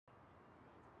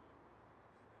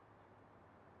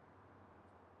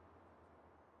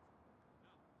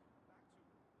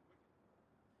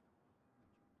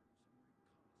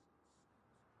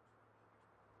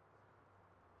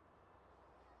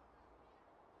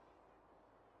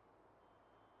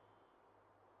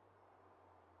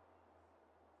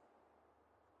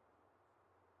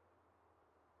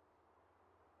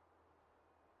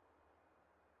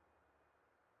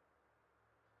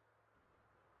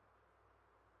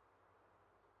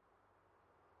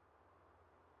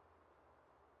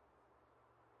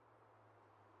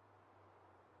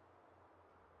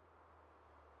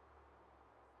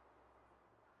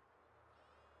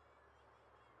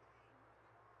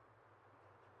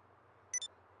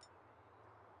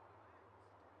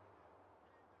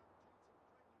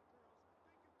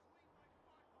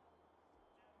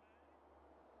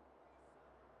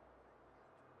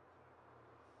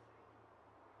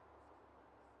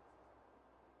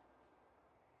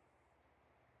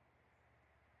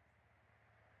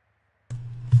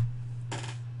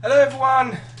Hello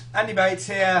everyone, Andy Bates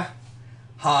here.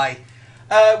 Hi.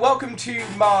 Welcome to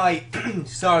my,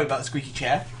 sorry about the squeaky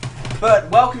chair, but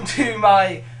welcome to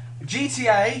my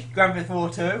GTA Grand Theft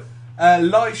Auto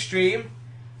live stream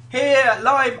here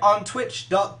live on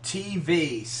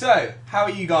twitch.tv. So, how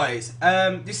are you guys?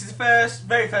 This is the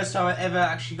very first time I ever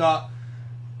actually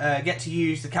get to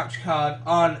use the capture card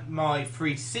on my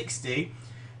 360,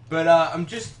 but I'm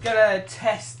just going to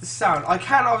test the sound. I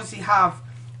can obviously have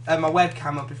my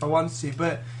webcam up if I want to,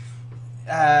 but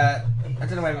I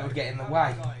don't know whether it would get in the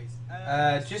way.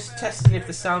 Just testing if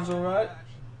the sound's alright.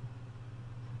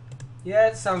 Yeah,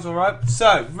 it sounds alright.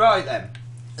 So, right then.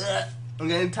 I'm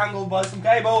getting entangled by some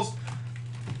cables.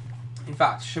 In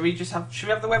fact, should we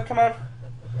have the webcam on?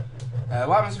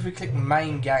 What happens if we click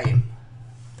main game?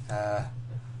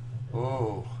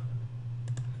 Oh.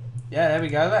 Yeah, there we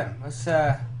go then. Let's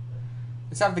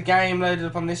have the game loaded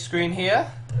up on this screen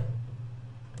here.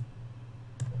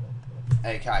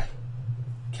 Okay.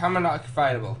 Camera not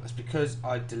available. That's because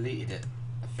I deleted it.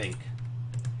 I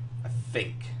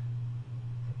think.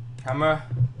 Camera.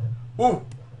 Woo!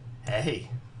 Hey.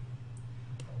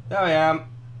 There I am.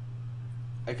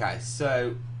 Okay,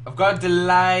 so I've got to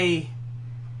delay.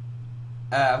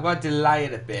 I've got to delay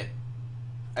it a bit,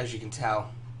 as you can tell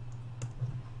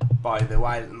by the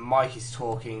way the mic is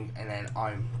talking and then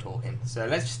I'm talking. So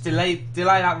let's just delay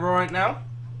that right now.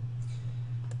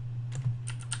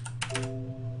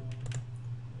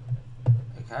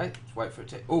 Okay, let's wait for it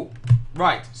to. Oh,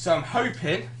 right. So I'm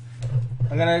hoping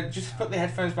I'm gonna just put the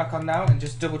headphones back on now and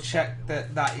just double check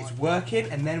that that is working,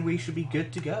 and then we should be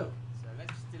good to go. So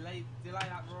let's just delay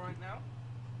that right now.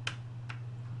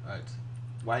 Right,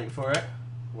 waiting for it.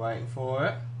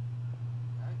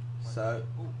 So,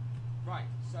 right.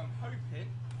 So I'm hoping.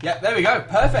 Yep, there we go.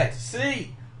 Perfect.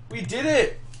 See, we did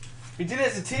it. We did it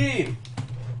as a team.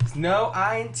 There's no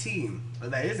I in team,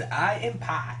 but there is I in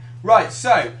pie. Right,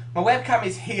 so my webcam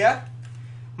is here,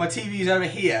 my TV is over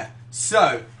here,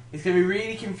 so it's going to be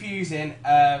really confusing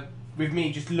with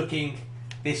me just looking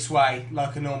this way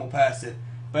like a normal person.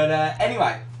 But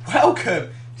anyway, welcome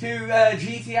to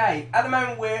GTA. At the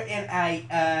moment we're in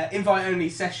a invite-only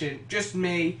session, just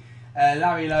me,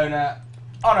 Larry Lona,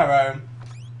 on our own.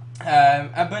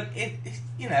 But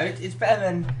it's better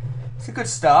than. It's a good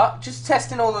start. Just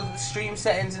testing all of the stream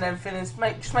settings and everything, and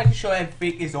just making sure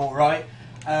everything is all right.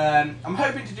 I'm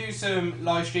hoping to do some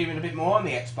live streaming a bit more on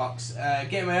the Xbox,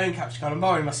 getting my own capture card. I'm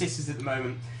borrowing my sister's at the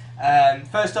moment.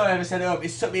 First time I ever set it up, it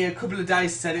took me a couple of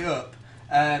days to set it up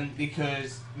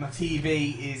because my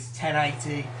TV is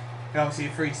 1080 and obviously a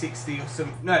 360 or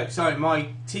something. No, sorry, my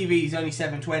TV is only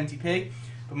 720p,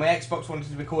 but my Xbox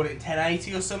wanted to record it in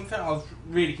 1080 or something. I was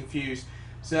really confused.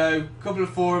 So a couple of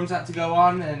forums had to go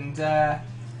on, and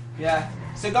yeah.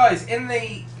 So guys, in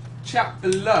the chat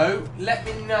below, let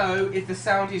me know if the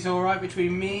sound is alright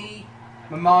between me,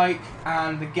 my mic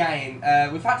and the game.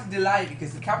 We've had to delay it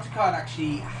because the capture card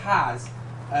actually has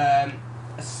a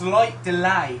slight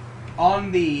delay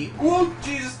on the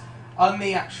on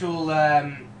the actual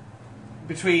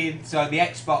between the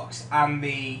Xbox and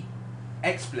the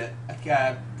XSplit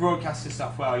broadcaster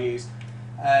software I use.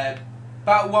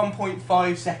 About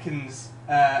 1.5 seconds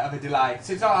of a delay,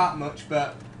 so it's not that much,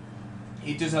 but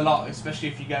it does a lot, especially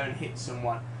if you go and hit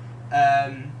someone.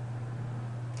 I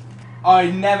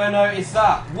never noticed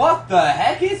that. What the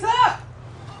heck is that?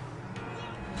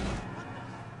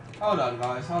 Hold on,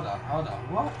 guys. Hold on.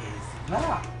 What is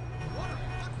that?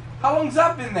 How long's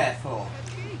that been there for?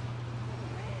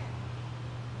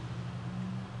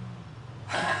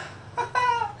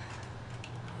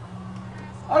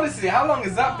 Honestly, how long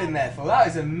has that been there for? That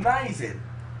is amazing.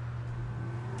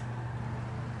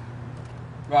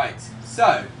 Right,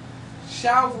 so,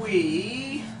 shall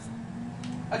we...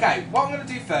 Okay, what I'm going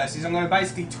to do first is I'm going to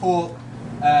basically talk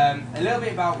a little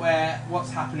bit about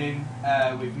what's happening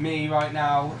with me right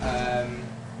now,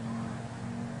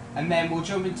 and then we'll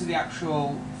jump into the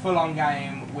actual full-on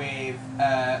game with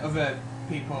other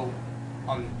people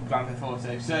on Grand Theft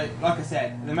Auto. So, like I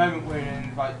said, at the moment we're in an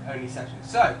invite-only session.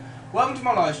 So, welcome to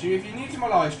my live stream. If you're new to my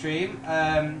live stream,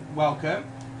 welcome.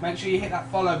 Make sure you hit that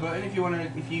follow button if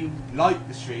you like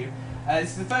the stream. This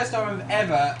is the first time I've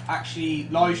ever actually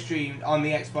live streamed on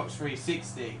the Xbox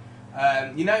 360.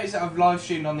 You notice that I've live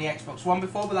streamed on the Xbox One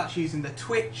before, but that's using the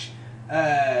Twitch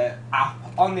app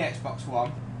on the Xbox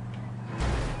One.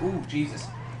 Ooh, Jesus.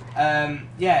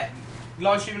 Yeah,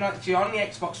 live streaming actually on the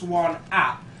Xbox One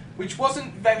app, which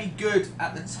wasn't very good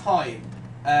at the time.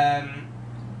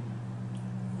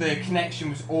 The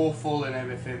connection was awful and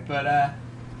everything, but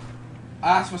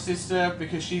I asked my sister,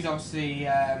 because she's obviously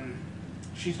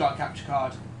she's got a capture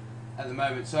card, at the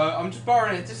moment. So I'm just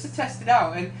borrowing it just to test it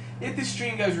out. And if this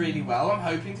stream goes really well, I'm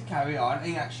hoping to carry on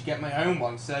and actually get my own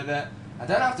one so that I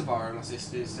don't have to borrow my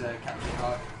sister's capture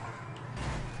card.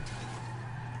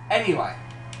 Anyway,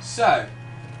 so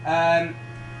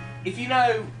if you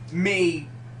know me,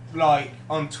 like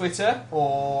on Twitter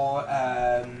or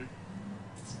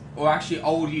actually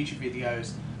old YouTube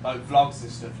videos like vlogs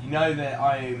and stuff, you know that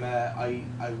I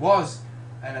was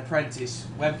an apprentice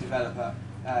web developer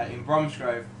in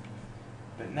Bromsgrove,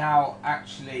 but now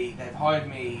actually they've hired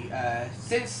me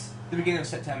since the beginning of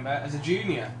September as a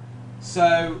junior.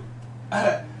 So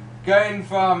going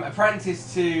from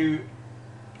apprentice to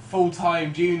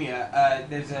full-time junior,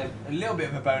 there's a little bit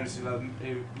of a bonus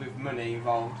with money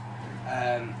involved.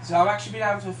 So I've actually been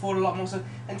able to afford a lot more stuff,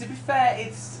 and to be fair,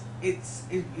 it's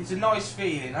a nice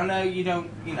feeling. I know you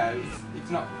don't, you know, it's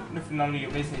not nothing none of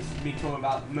your business, me talking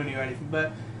about money or anything,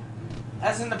 but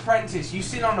as an apprentice, you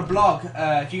see on a blog,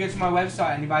 if you go to my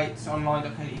website,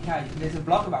 anybatesonline.co.uk, there's a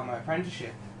blog about my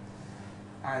apprenticeship,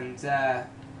 and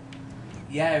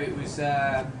yeah, it was,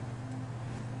 and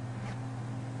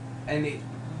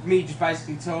me just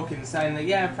basically talking and saying that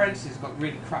yeah, apprentices got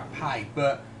really crap pay,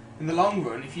 but in the long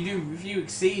run, if you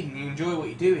exceed and you enjoy what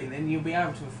you're doing, then you'll be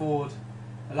able to afford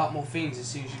a lot more things as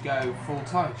soon as you go full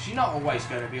time. Because you're not always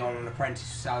going to be on an apprentice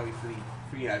salary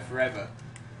for you know, forever.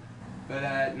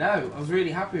 But no, I was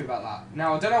really happy about that.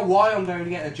 Now I don't know why I'm going to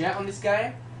get a jet on this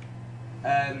game.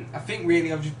 I think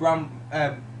really I've just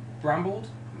brambled.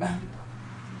 I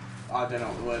don't know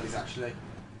what the word is actually.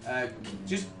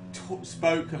 Just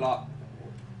spoke a lot.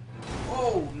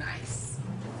 Oh, nice.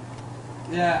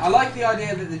 Yeah, I like the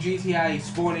idea that the GTA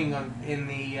spawning in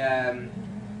the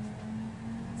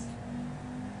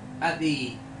at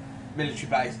the military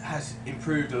base has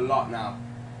improved a lot now.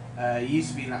 It used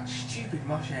to be in that stupid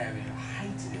mosh area. I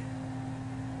hated it.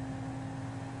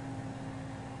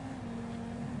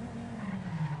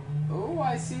 Oh,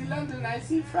 I see London, I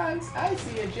see France, I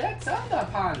see a jet's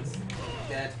underpants.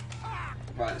 Dead.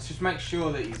 Right, let's just make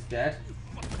sure that he's dead.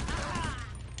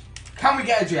 Can we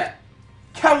get a jet?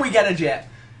 Can we get a jet?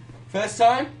 First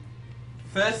time?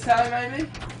 First time maybe?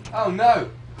 Oh no.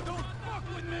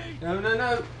 No, no,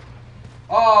 no.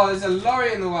 Oh, there's a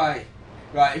lorry in the way.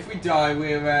 Right, if we die,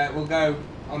 we'll go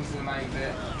onto the main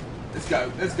bit. Let's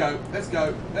go, let's go, let's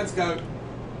go, let's go.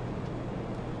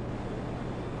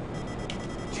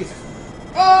 Jesus.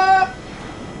 Ah!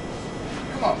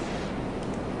 Come on.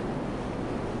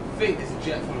 I think there's a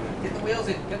jet following me. Get the wheels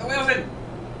in, get the wheels in.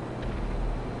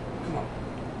 Come on.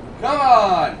 Come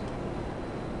on!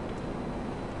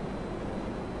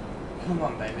 Come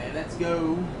on, baby, let's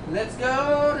go. Let's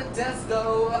go to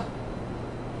Tesco.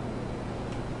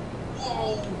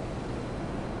 Whoa!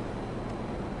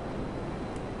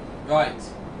 Right.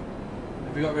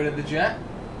 Have we got rid of the jet?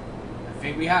 I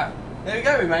think we have. There we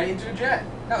go, we made it into a jet.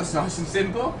 That was nice and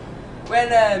simple. When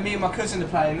me and my cousin are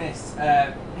playing this,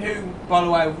 who, by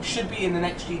the way, should be in the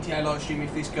next GTA live stream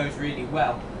if this goes really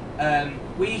well,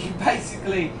 we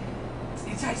basically,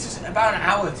 it takes us about an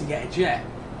hour to get a jet.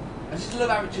 I just love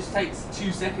how it just takes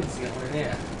 2 seconds to get one in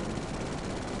here.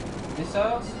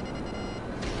 Missiles?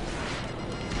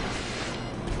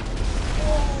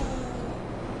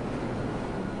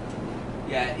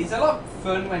 Yeah, it's a lot of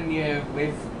fun when you're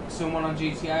with someone on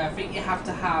GTA. I think you have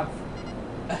to have,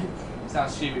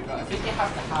 sounds stupid, but I think you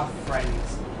have to have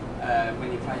friends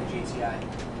when you're playing GTA.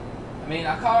 I mean,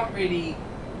 I can't really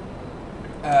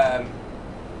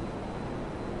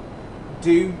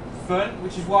do fun,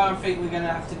 which is why I think we're going to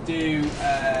have to do,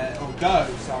 or go,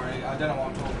 sorry, I don't know what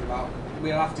I'm talking about.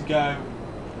 We'll have to go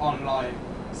online.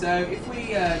 So if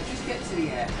we just get to the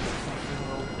airport,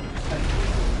 we'll just take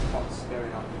what's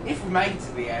going on. If we make it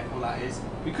to the airport, that is,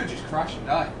 we could just crash and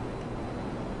die.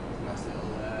 Nice little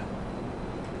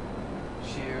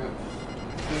sheer up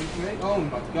thing for me. Oh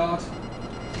my god.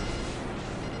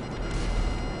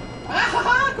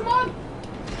 Ah, come on!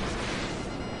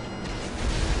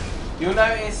 You'll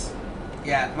notice,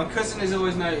 yeah, my cousin has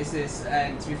always noticed this,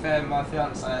 and to be fair, my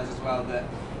fiance has as well, that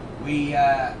we,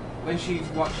 when she's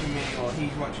watching me, or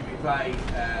he's watching me play,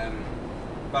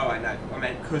 by the way, no, I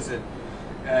meant cousin,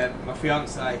 my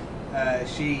fiance,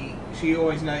 she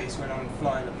always notices when I'm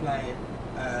flying a plane,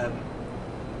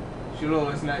 she'll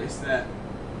always notice that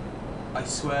I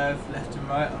swerve left and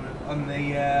right on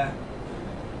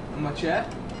my chair.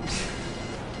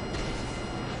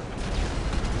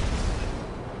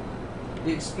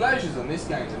 The explosions on this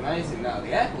game is amazing. Now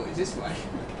the airport is this way.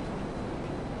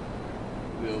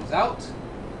 Wheels out.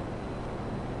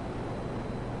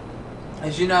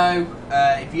 As you know,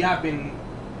 if you have been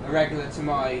a regular to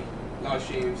my live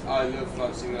streams. I love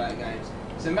flight simulator games.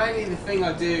 So mainly the thing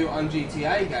I do on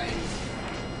GTA games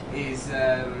is,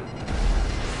 oh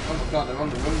my god, they're on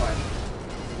the runway.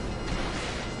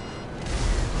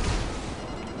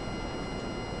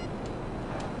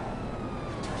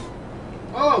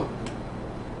 Oh!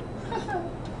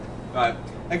 Right.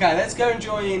 Okay, let's go and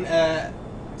join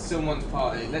someone's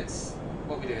party.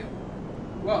 What are we doing?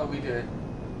 What are we doing?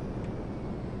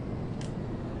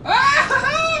 Ah!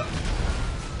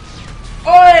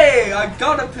 Oi! I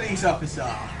got a police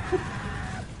officer!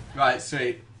 Right,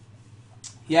 sweet.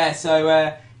 Yeah, so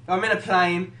I'm in a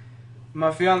plane.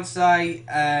 My fiance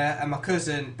and my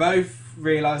cousin both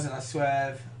realise that I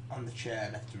swerve on the chair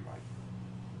left and right.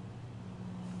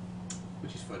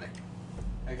 Which is funny.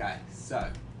 Okay, so.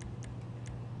 I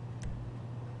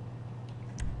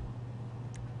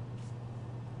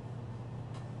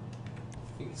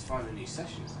think it's find a new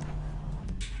session, isn't it?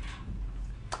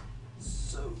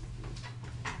 So.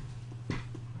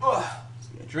 Let's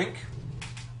get a drink.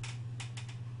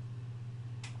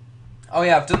 Oh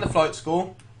yeah, I've done the flight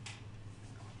school.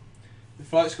 The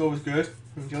flight school was good.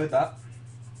 Enjoyed that.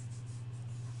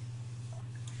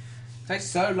 It takes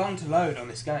so long to load on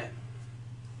this game.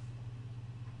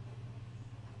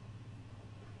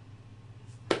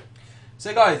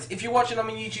 So guys, if you're watching on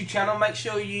my YouTube channel, make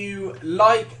sure you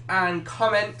like and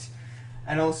comment,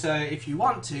 and also if you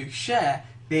want to, share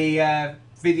the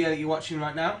video that you're watching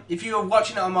right now. If you're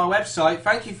watching it on my website,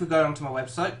 thank you for going onto my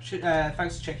website.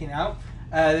 Thanks for checking it out.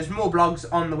 There's more blogs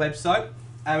on the website.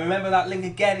 And remember that link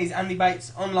again is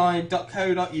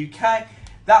andybatesonline.co.uk.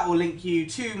 That will link you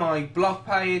to my blog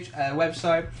page,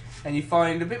 website, and you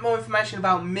find a bit more information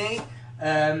about me.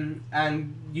 And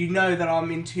you know that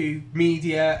I'm into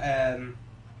media,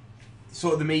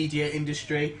 sort of the media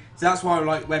industry. So that's why I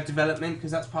like web development,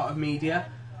 because that's part of media.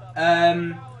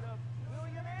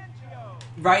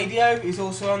 Radio is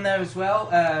also on there as well.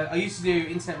 I used to do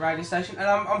internet radio station, and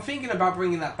I'm thinking about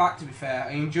bringing that back, to be fair.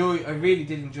 I really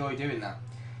did enjoy doing that.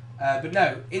 But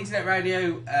no, internet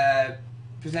radio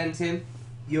presenting.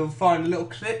 You'll find a little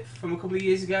clip from a couple of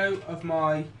years ago of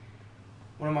one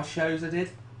of my shows I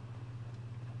did.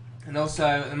 And also,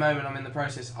 at the moment, I'm in the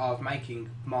process of making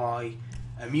my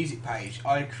music page.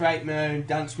 I create my own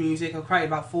dance music. I've created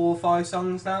about 4 or 5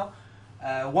 songs now.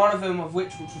 One of them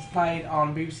which was played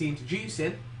on BBC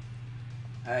Introducing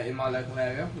in my local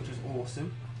area, which was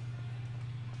awesome.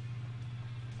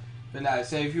 But no,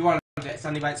 so if you want to get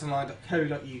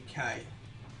andybatesonline.co.uk.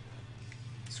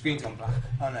 Screen's gone black.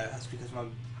 Oh no, that's because my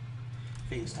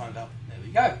thing's timed up. There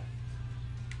we go.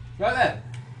 Right then.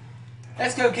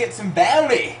 Let's go get some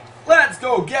bounty. Let's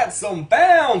go get some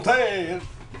bounty.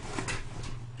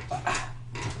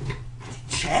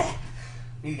 Chair?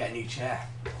 Need to get a new chair.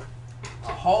 A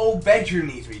whole bedroom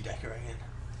needs redecorating.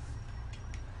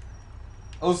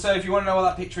 Also, if you want to know what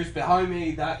that picture is behind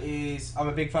me, that is, I'm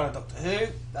a big fan of Doctor Who.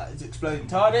 That is Exploding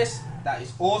TARDIS. That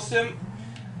is awesome.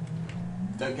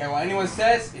 Don't care what anyone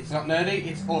says. It's not nerdy.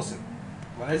 It's awesome.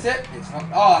 What is it? It's not.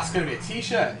 Oh, that's going to be a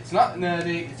t-shirt. It's not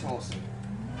nerdy. It's awesome.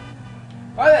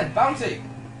 Right then, bounty.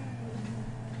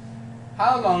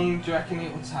 How long do you reckon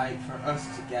it will take for us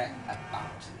to get a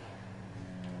bounty?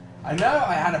 I know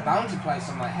I had a bounty placed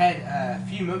on my head a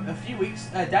few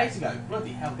days ago.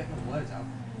 Bloody hell, get my words out.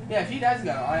 Yeah, a few days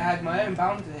ago I had my own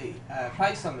bounty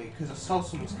placed on me because I stole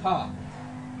someone's car.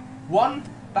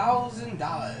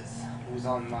 $1,000 was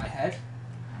on my head.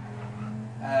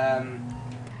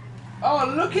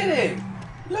 Oh, look at him!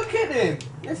 Look at him!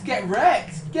 Let's get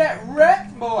wrecked! Get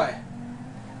wrecked, boy!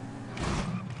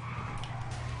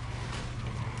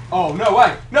 Oh, no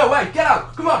way! No way! Get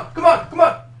out! Come on! Come on! Come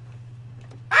on!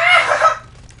 Ah!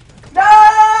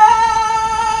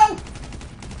 No!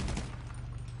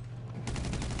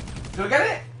 Did I get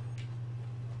it?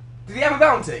 Did he have a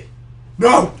bounty?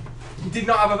 No! He did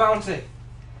not have a bounty.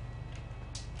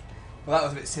 Well, that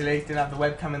was a bit silly. Didn't have the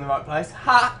webcam in the right place.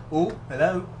 Ha! Oh,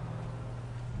 hello.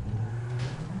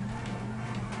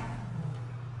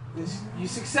 You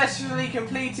successfully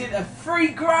completed a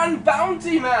 $3,000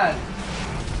 bounty, man!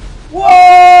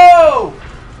 Whoa!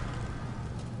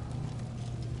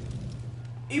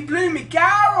 He blew me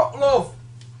car up, love!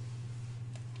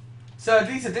 So at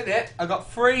least I did it. I got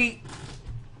free...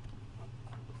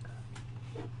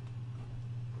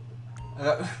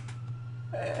 hello?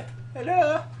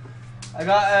 I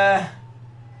got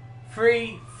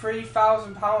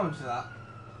 £3,000 for that.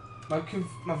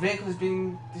 My vehicle has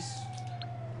been you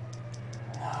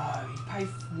pay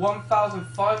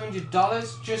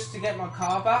 $1,500 just to get my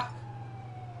car back.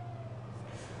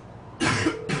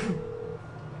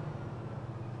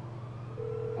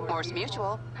 Morse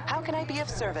Mutual. How How can I be of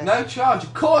service? No charge.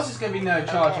 Of course it's going to be no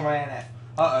charge on my NF.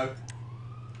 Uh-oh.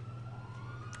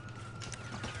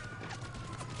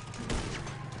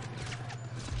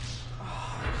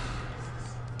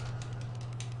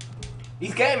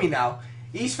 He's getting me now.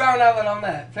 He's found out that I'm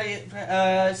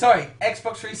there. Sorry,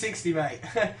 Xbox 360, mate.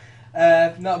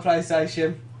 Not a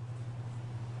PlayStation.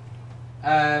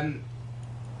 Yeah,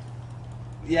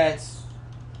 it's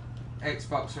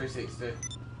Xbox 360.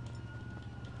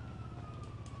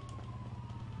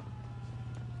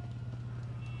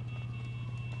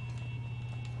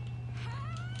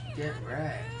 Get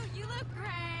wrecked. You look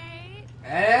great.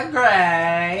 And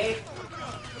great.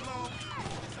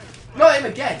 Not him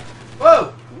again.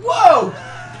 Whoa! Whoa!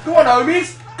 Go on,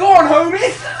 homies! Go on,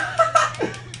 homies!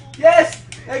 Yes!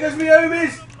 There goes me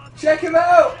homies! Check him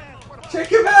out! Check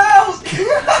him out!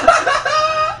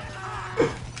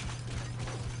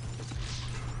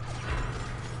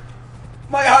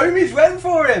 My homies went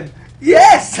for him!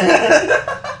 Yes!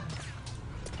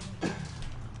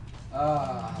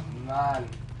 Oh, man.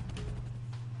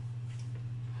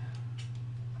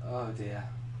 Oh, dear.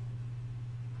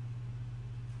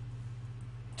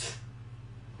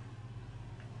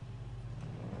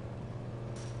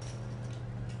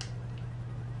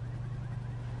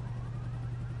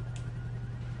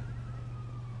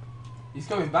 He's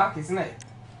coming back, isn't he?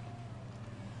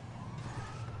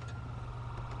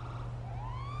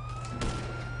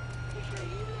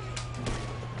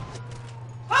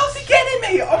 How's he getting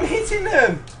me? I'm hitting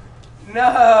them!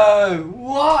 No!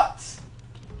 What?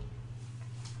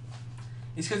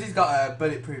 It's because he's got a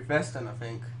bulletproof vest on, I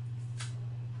think.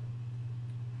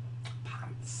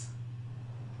 Pants.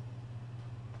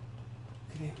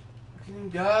 Look at him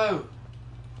go.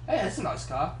 Hey, that's a nice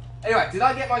car. Anyway, did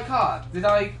I get my car? Did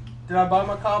I buy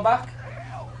my car back?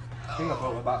 I think I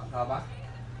bought my car back.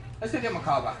 Let's go get my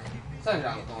car back. It's only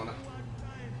down the corner.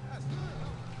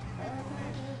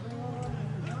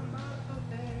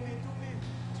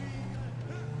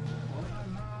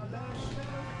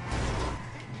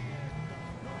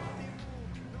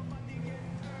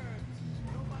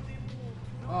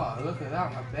 Oh, look at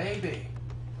that, my baby.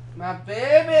 My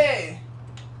baby!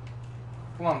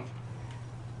 Come on.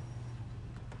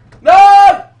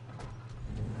 No!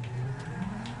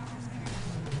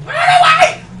 Run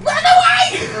away! Run away!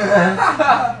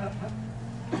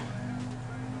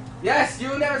 Yes, you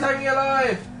will never take me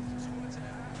alive.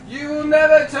 You will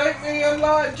never take me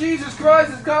alive. Jesus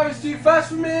Christ, this car is too fast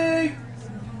for me.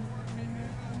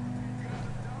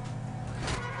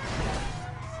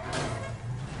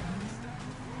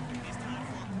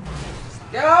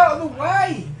 Get out of the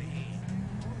way!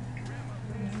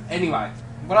 Anyway,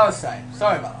 what I was saying,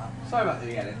 sorry about that. Sorry about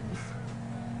the edit.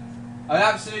 I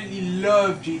absolutely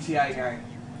love GTA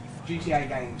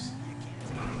games.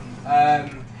 I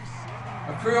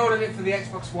pre-ordered it for the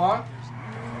Xbox One.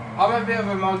 I'm a bit of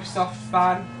a Microsoft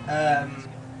fan.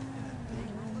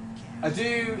 I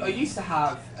used to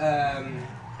have a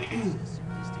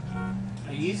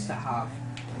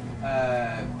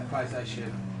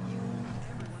PlayStation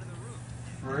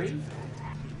 3?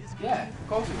 Yeah, of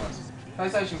course it was.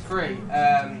 PlayStation 3.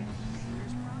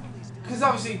 Because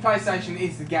obviously PlayStation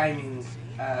is the gaming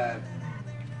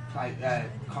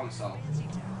console.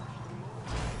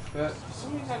 But for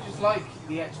some reason I just like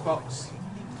the Xbox.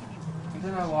 I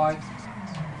don't know why. I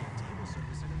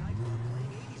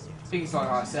think it's like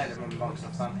I said, I'm a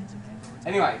Microsoft fan.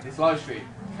 Anyway, this live stream.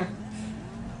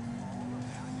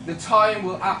 The time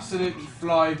will absolutely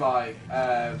fly by.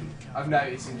 I've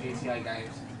noticed in GTA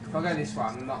games. If I go this way,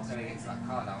 I'm not going to get to that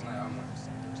car down there, am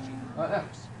I? Right then.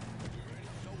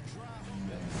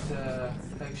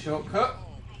 Let's take a shortcut.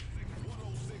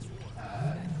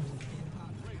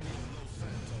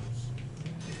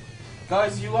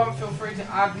 Guys, if you want, feel free to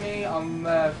add me on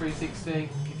 360 if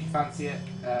you fancy it.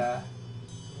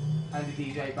 Andy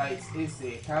DJ Bates is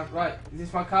the account. Right, is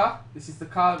this my car? This is the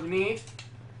car that we need.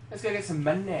 Let's go get some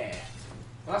money.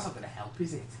 Well, that's not going to help,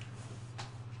 is it?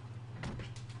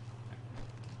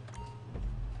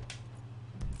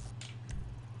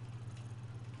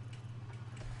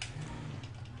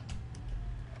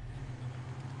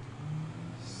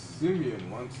 Simeon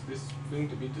wants this thing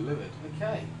to be delivered.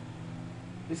 Okay.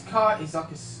 This car is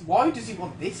like a... Why does he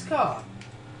want this car?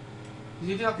 Does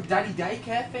he do like a daddy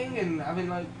daycare thing and having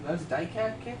like loads of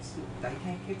daycare kids?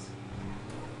 Daycare kids?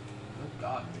 Oh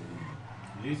god.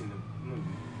 Losing the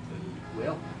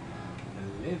will.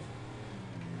 To live.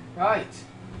 Right.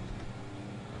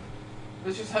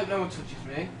 Let's just hope no one touches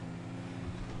me.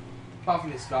 Apart from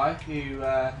this guy who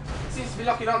seems to be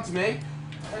locking onto me.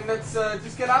 And let's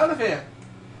just get out of here.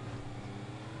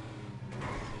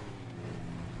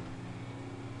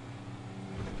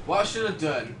 What I should have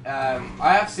done,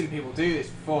 I have seen people do this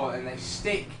before, and they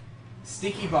stick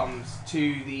sticky bombs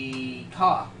to the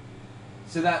car,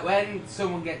 so that when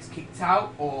someone gets kicked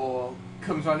out or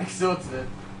comes right next door to them,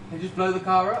 they just blow the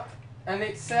car up, and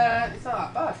it's not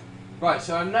that bad. Right,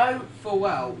 so I know full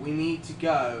well we need to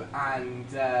go and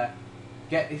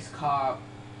get this car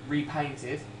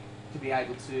repainted to be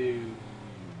able to.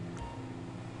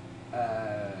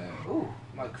 Ooh,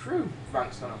 my crew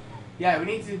rank's gone up. Yeah, we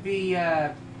need to be.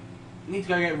 Need to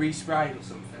go get resprayed or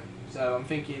something. So I'm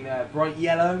thinking bright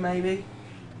yellow maybe.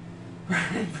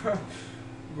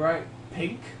 Bright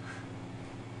pink.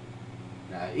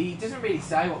 No, he doesn't really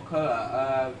say what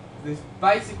colour. The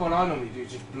basic one I normally do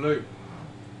is just blue.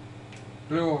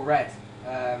 Blue or red.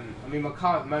 I mean my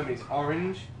car at the moment is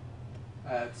orange.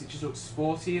 Because it just looks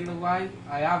sporty in the way.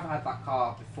 I have had that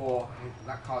car before. And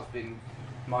that car's been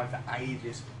mine for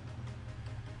ages.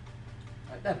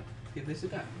 Right then, give this a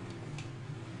go.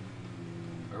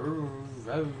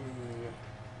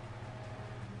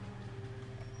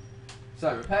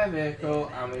 So repair vehicle,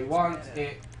 and we want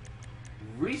it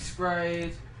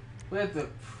resprayed with the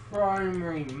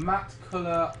primary matte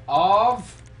colour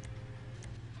of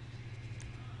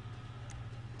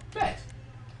red.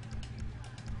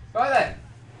 Right then.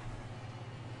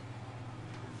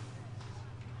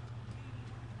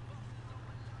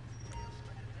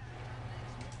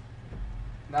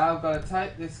 Now I've got to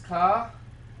take this car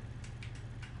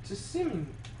to Simeon.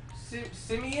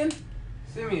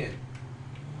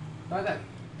 Right then,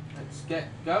 let's get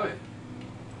going.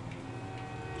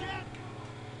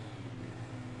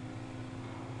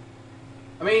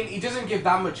 I mean, he doesn't give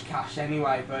that much cash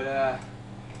anyway, but it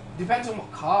depends on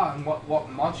what car and what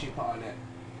mods you put on it,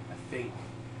 I think.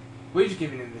 We're just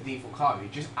giving him the default car, we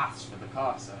just asked for the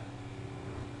car, so.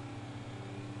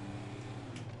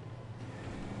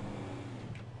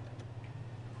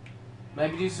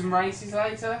 Maybe do some races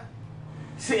later.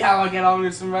 See how I get on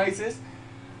with some races.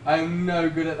 I am no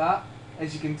good at that,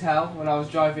 as you can tell when I was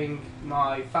driving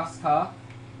my fast car.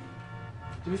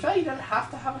 To be fair, you don't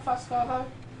have to have a fast car though.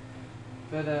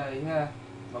 But yeah,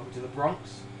 welcome to the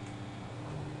Bronx.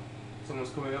 Someone's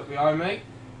coming up behind me.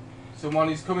 Someone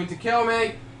is coming to kill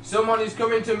me. Someone is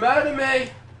coming to murder me.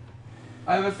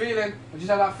 I have a feeling. I just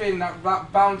have that feeling that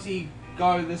that bounty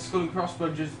guy with the skull and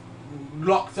crossbow just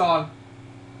locked on.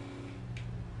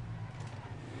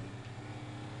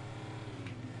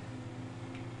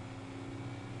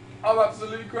 I'm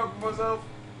absolutely crapping myself.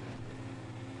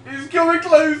 He's coming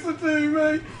closer to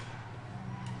me.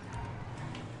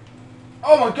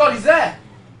 Oh my god, he's there.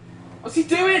 What's he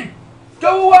doing?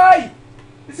 Go away.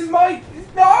 This is my...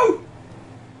 No.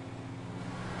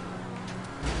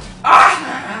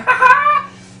 Ah!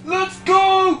 Let's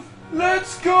go.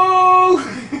 Let's go.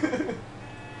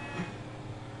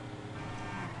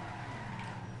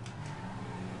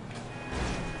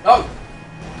 Oh.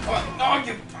 Oh,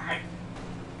 you...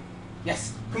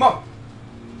 Yes, come on.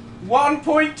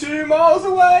 1.2 miles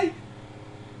away.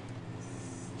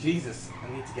 Jesus,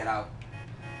 I need to get out.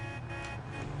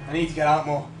 I need to get out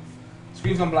more.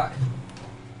 Screen's gone black.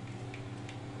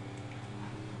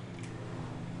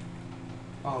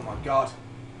 Oh my god.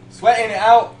 Sweating it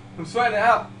out. I'm sweating it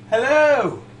out.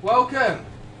 Hello. Welcome.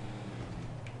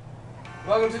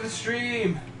 Welcome to the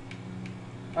stream.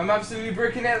 I'm absolutely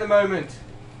bricking it at the moment.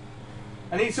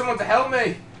 I need someone to help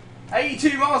me.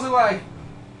 82 miles away.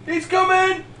 It's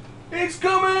coming. It's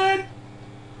coming.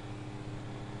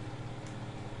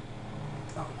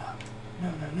 Oh no.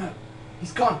 No, no, no.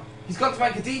 He's gone. He's gone to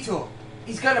make a detour.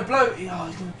 He's going to blow. Oh, he's going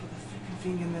to put the flipping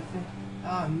thing in the thing.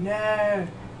 Oh no.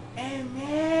 Oh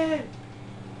no.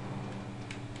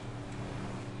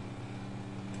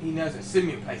 He knows where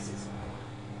Simeon place is.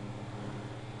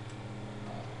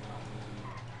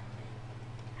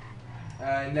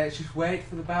 And let's just wait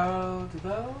for the barrel to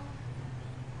go.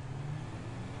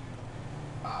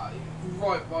 Ah, he's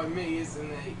right by me,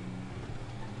 isn't he?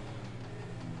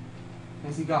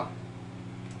 Where's he gone?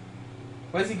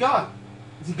 Where's he gone?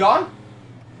 Is he gone?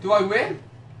 Do I win?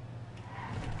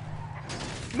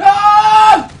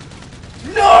 No!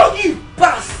 No, you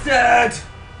bastard!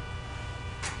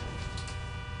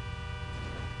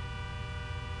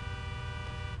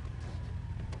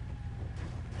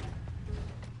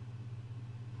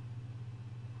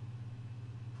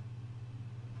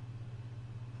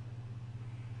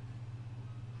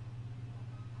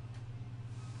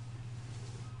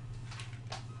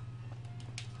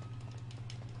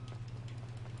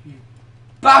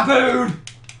 Baboon!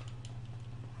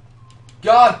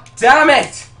 God damn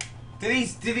it!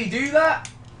 Did he do that?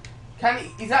 Can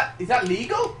he? Is that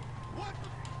legal?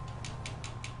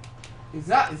 Is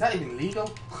that even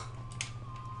legal?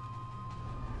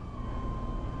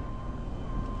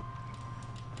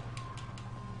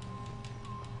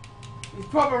 He's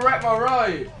probably wrecked my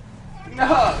ride.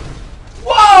 No.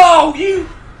 Whoa! You.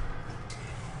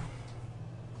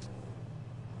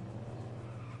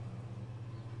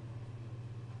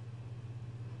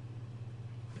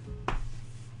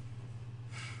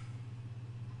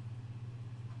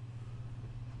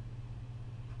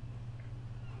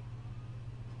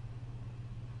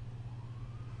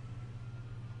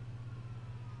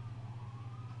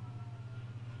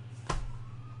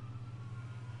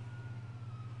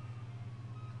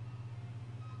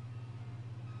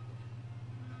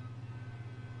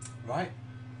 Right.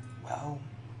 Well,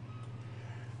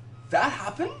 that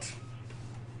happened.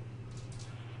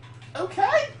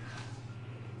 Okay.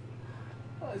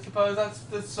 Well, I suppose that's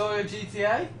the story of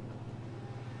GTA.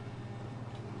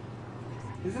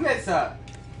 Isn't it, sir?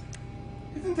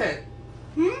 Isn't it?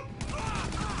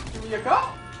 Give me your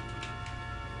car.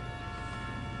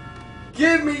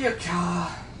 Give me your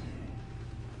car.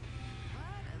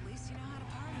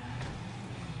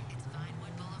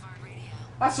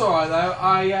 That's alright though,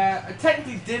 I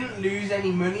technically didn't lose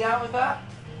any money out of that.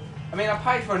 I mean, I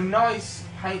paid for a nice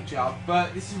paint job,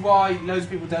 but this is why loads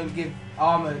of people don't give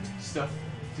armoured stuff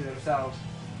to themselves.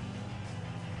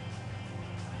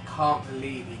 Can't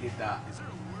believe he did that.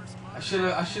 I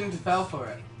shouldn't have fell for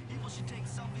it.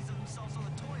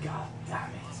 God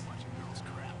damn it.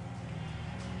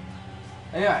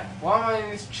 Anyway, why am I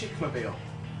in this chickmobile?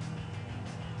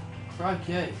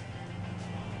 Crikey.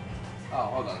 Oh,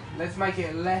 hold on. Let's make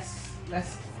it less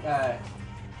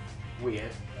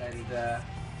weird and turn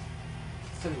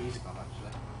the music on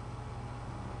actually.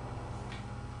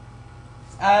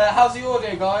 How's the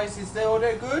audio, guys? Is the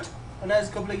audio good? I know there's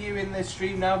a couple of you in the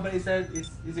stream now, but is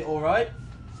it all right?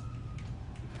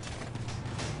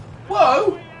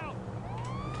 Whoa!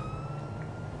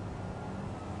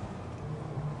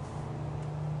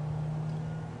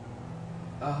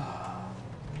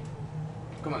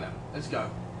 Come on then, let's go.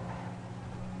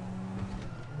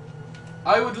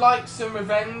 I would like some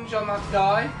revenge on that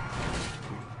guy,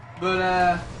 but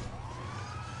I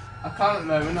can't at the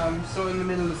moment. I'm sort of in the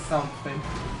middle of something.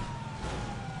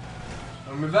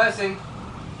 I'm reversing.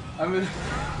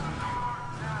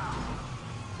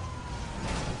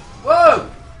 Whoa!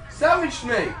 Savaged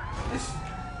me!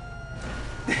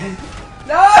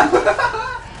 No!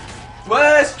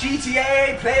 Worst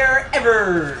GTA player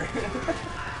ever!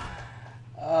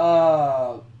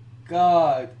 Oh,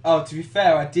 God. Oh, to be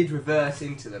fair, I did reverse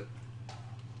into them.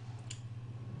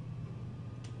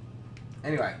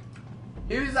 Anyway.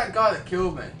 Who is that guy that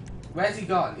killed me? Where's he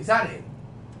gone? Is that him?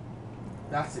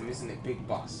 That's him, isn't it? Big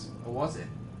Boss. Or was it?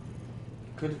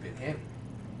 It could have been him.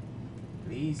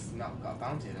 But he's not got a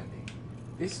bounty, I don't think.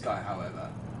 This guy,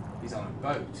 however, is on a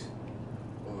boat.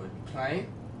 Or a plane.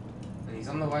 And he's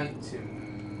on the way to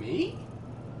me?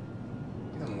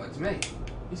 He's on the way to me.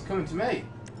 He's coming to me.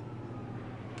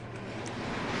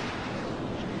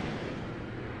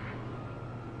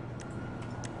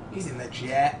 He's in the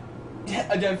jet.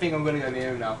 I don't think I'm going to go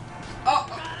near him now.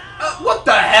 What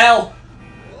the hell?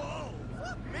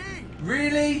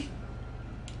 Really?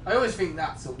 I always think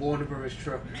that's a Warner Brothers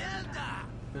truck.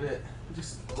 But it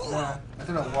just, I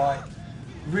don't know why.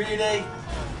 Really?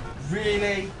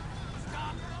 Really?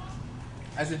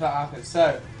 As if that happens.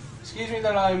 So, excuse me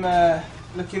that I'm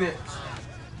looking at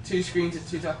two screens at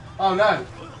two times. Oh no!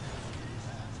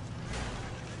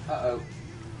 Uh-oh.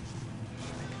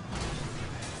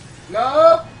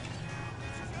 No!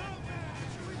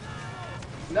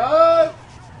 No!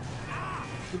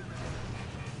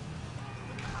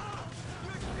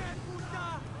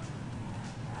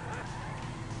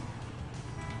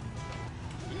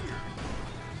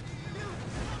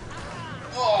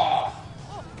 Oh!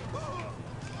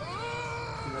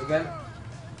 Again.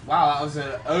 Wow, that was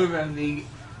an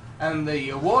and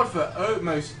the award for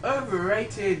most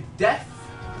overrated death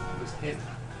was him.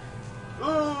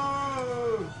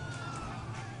 Ooh!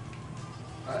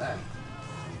 Right then.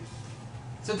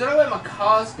 So I don't know where my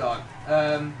car's gone.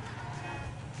 I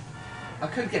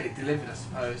could get it delivered, I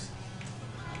suppose.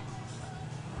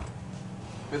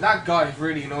 But that guy is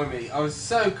really annoying me. I was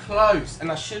so close,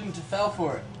 and I shouldn't have fell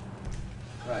for it.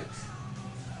 Right.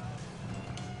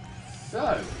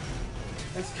 So,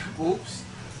 let's go. Oops.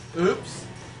 Oops.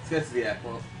 Let's go to the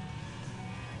airport.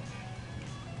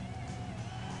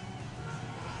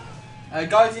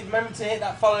 Guys, remember to hit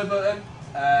that follow button.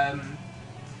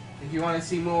 If you want to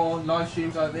see more live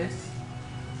streams like this.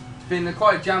 It's been a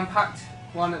quite jam-packed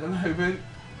one at the moment.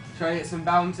 Trying to get some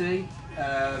bounty.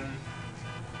 And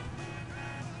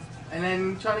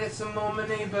then trying to get some more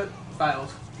money, but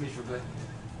failed miserably.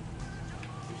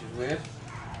 Which is weird.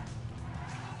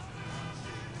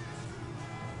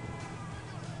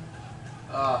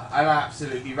 I'm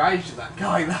absolutely raged at that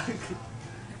guy. Like, I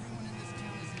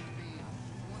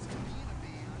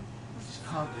just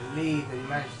can't believe that he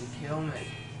managed to kill me.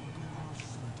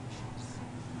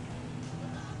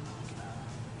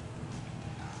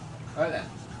 Right then,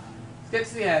 let's get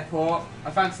to the airport.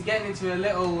 I fancy getting into a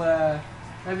little,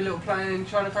 maybe a little plane,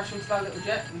 trying to crash into that little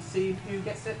jet and see who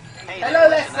gets it. Hey Hello, there,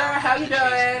 Lester. How you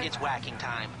doing? It's whacking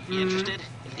time. You interested?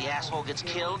 If the asshole gets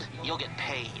killed, you'll get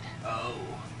paid. Oh.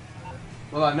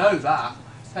 Well, I know that.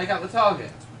 Take out the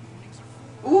target.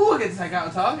 Ooh, I get to take out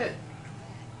a target.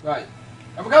 Right.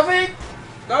 Have a coffee?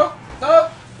 No?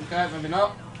 Stop? Okay, maybe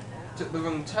not. Took the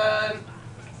wrong turn.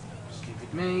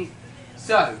 Stupid me.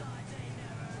 So,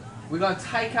 we gotta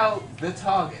take out the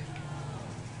target.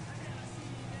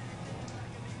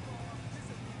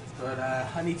 But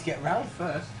I need to get round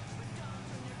first.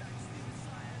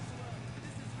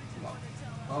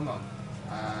 Come on.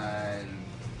 And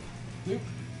bloop.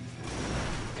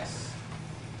 Yes.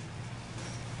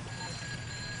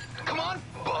 Come on,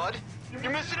 bud.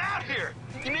 You're missing out here.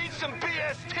 You need some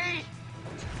BST.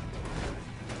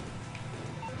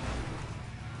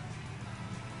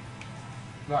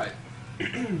 Right.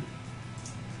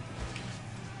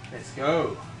 Let's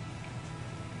go.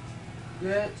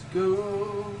 Let's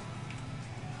go.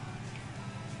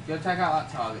 Go take out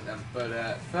that target then.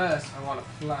 But first, I want a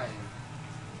plane.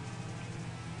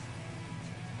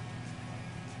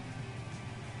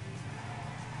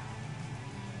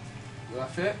 Will I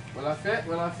fit? Will I fit?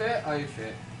 Will I fit? Are you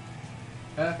fit?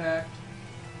 Perfect.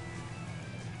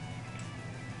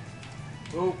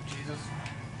 Oh, Jesus.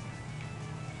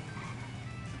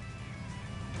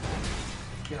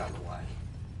 Get out of the way.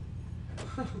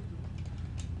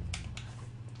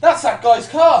 That's that guy's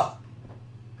car!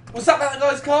 Was that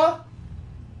guy's car?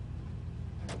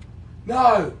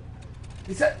 No!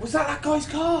 Was that guy's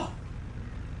car?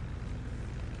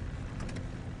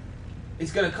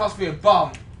 It's gonna cost me a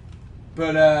bomb.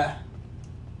 But,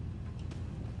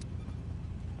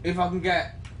 if I can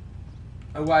get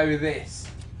away with this,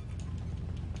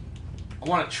 I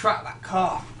want to track that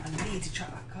car. I need to track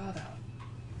that car down.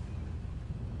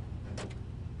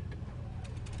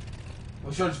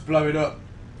 Or should I just blow it up?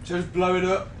 Should I just blow it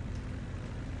up?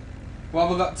 What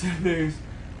have I got to lose?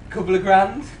 A couple of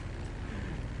grand?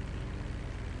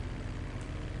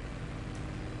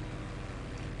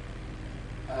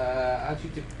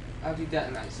 How do you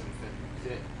detonate something? Is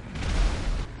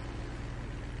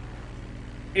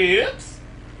it... Oops!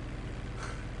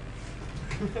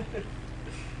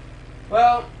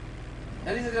 Well,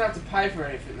 at least I didn't have to pay for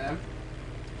anything then.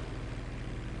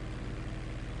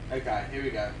 Okay, here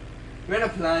we go. We're in a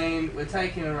plane, we're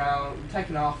taking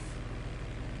off,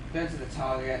 going to the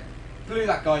target, blew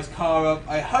that guy's car up.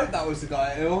 I hope that was the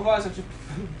guy, otherwise I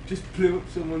just blew up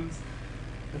someone's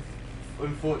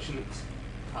unfortunate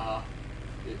car.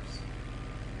 Oops.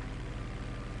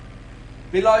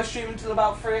 Be live streaming until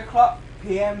about 3 o'clock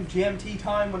PM, GMT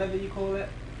time, whatever you call it.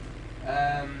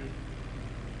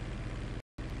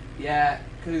 Yeah,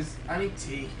 because I need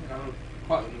tea and I'm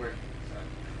quite hungry. So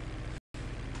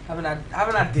haven't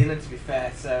had dinner, to be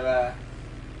fair. So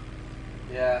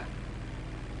yeah,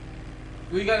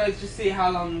 we're gonna just see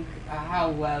how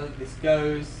well this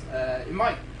goes. It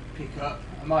might pick up.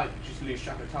 I might just lose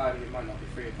track of time and it might not be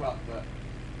 3 o'clock. But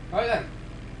right then,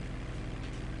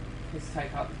 let's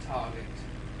take out the target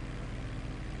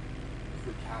if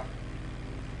we can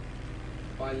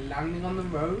by landing on the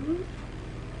road.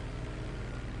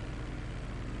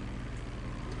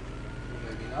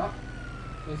 Maybe not.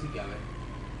 Where's he going?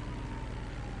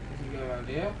 Does he go around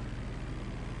here?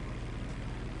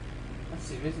 That's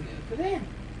him, isn't it? Look at him!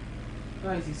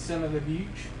 Where is he, son of a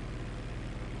bitch?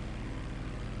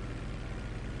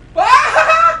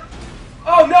 Ah!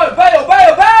 Oh no! Bail!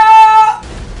 Bail! Bail!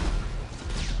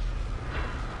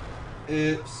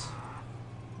 Oops.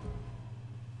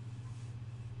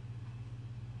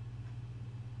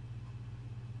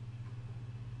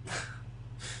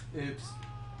 Oops.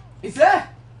 He's there!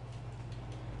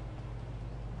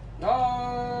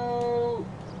 No!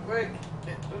 Quick!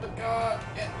 Get to the car!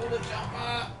 Get to the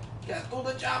chopper! Get to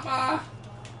the chopper!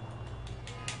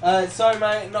 Sorry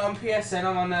mate, not on PSN,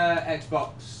 I'm on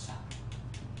Xbox.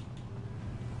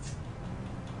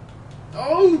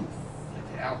 Oh!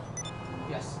 Flipping out.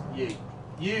 Yes,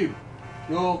 you.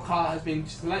 Your car has been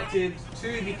selected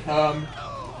to become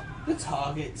the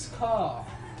target's car.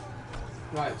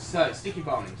 Right, so, sticky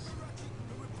bombs.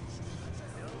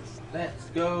 Let's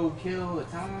go kill the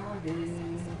target.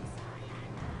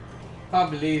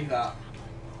 Can't believe that.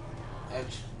 I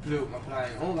just blew up my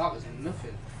plane. Oh, that was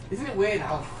nothing. Isn't it weird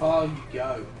how far you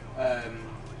go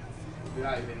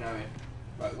without even knowing?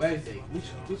 Right, where is he?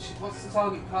 What's the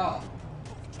target car?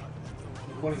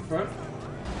 The one in front?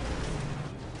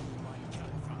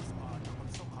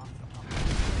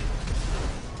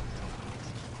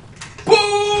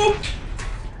 Boom!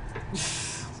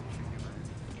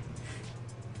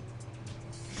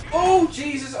 Oh,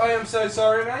 Jesus, I am so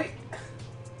sorry, mate.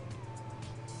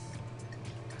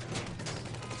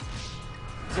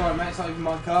 Sorry, mate, it's not even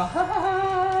my car. Ha ha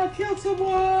ha! Killed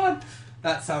someone!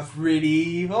 That sounds really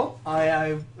evil.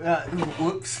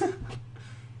 Whoops.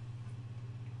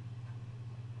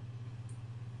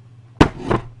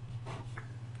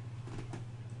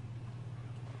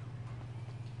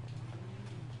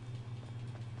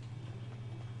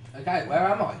 Okay, where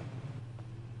am I?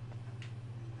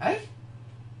 Hey?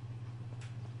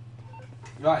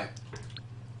 Right.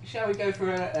 Shall we go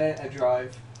for a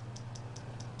drive?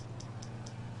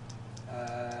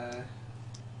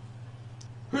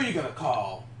 Who are you gonna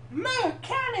call?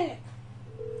 Mechanic!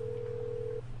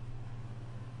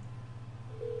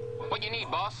 What you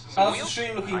need, boss? Some How's the wheels?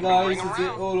 stream looking, I can guys? bring 'em Is it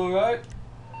around. all alright?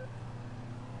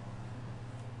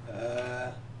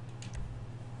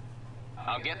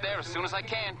 I'll get there as soon as I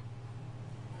can.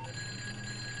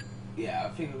 Yeah, I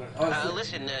think we're gonna... Oh,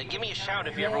 Listen, give me a shout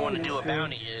if you ever want to do a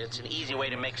bounty. It's an easy way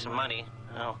to make some money.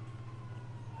 Oh.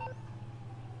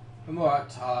 I'm alright,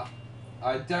 Tar.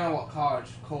 I don't know what car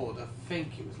it's called. I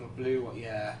think it was my blue one,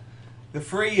 yeah. The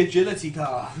free agility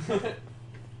car.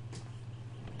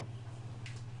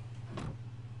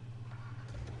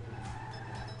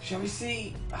 Shall we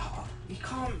see? Oh, you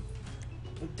can't...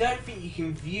 I don't think you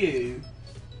can view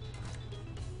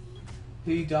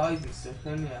who died and stuff,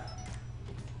 can you?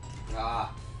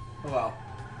 Ah. Oh well.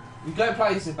 You go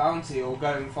place a bounty or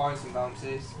go and find some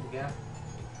bounties again.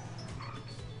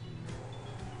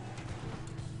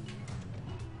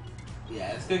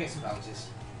 Yeah, let's go get some bounties.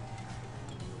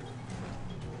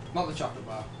 Not the chocolate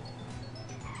bar.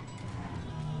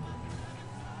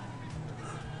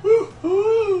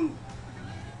 Woohoo!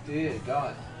 Dear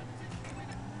God.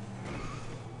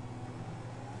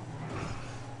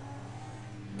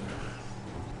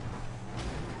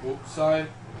 Oops, sorry.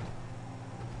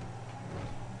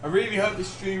 I really hope this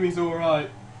stream is alright.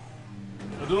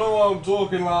 I don't know why I'm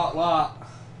talking like that.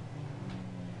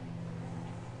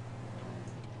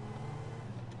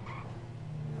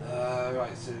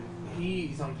 Right, so he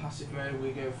is on passive mode.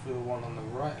 We go for the one on the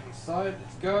right hand side.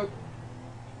 Let's go.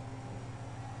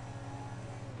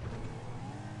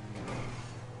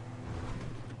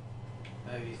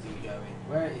 Where is he going?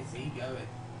 Where is he going?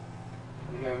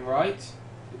 We're going right.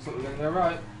 Looks like we're going to go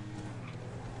right.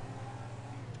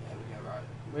 Yeah, we go right.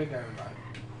 We're going right.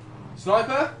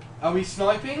 Sniper? Are we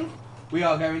sniping? We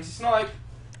are going to snipe.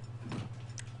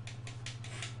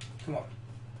 Come on.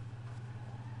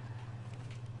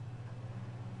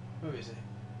 Where is he?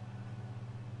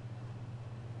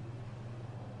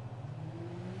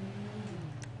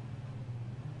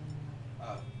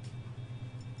 Oh.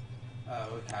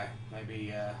 Oh, okay.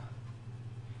 Maybe,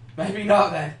 maybe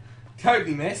not then.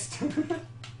 Totally missed.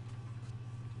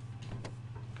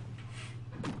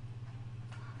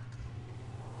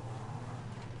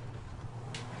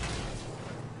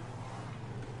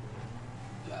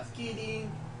 Just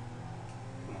kidding.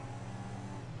 Come on.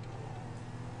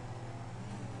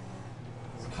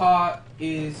 This car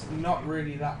is not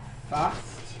really that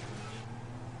fast.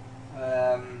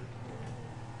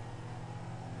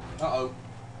 Uh-oh.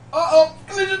 Uh-oh!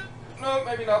 Collision! No,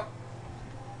 maybe not.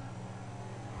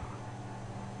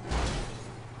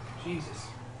 Jesus.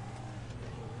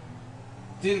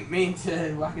 Didn't mean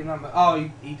to whack him on, but... Oh,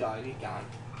 he died. He's gone.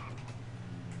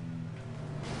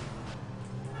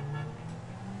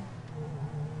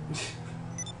 Is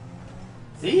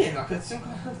he in like some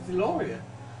kind of DeLorean?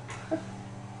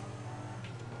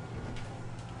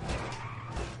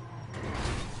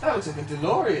 That looks like a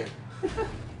DeLorean.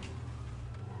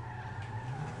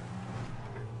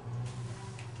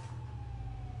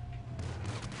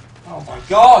 Oh my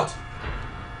God!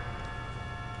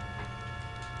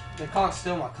 They can't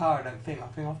steal my car, I don't think. I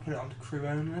think I'll put it onto crew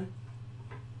only.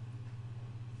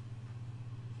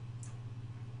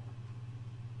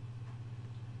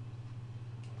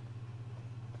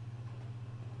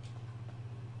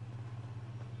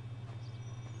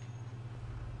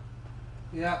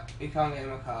 Yeah, you can't get in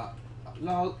my car.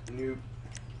 Lol, noob.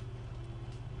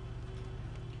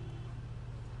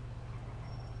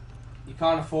 You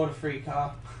can't afford a free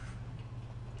car.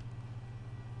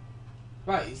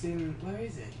 Right, he's in... Where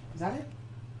is he? Is that it?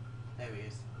 There he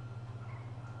is.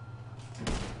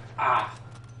 Ah!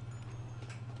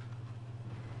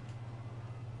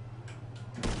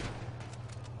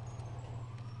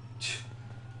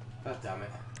 God damn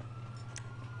it.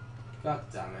 God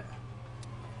damn it.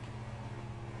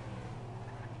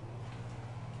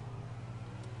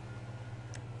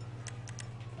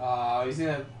 Oh, he's in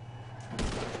a...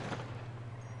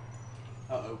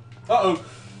 Uh-oh. Uh-oh!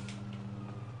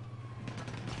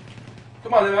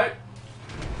 Come on then, mate.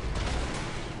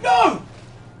 No!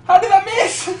 How did I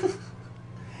miss?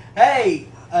 Hey,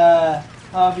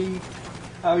 Harvey,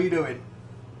 how are you doing?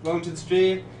 Welcome to the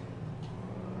stream.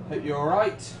 Hope you're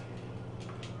alright.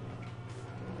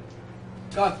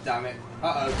 God damn it.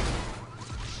 Uh-oh.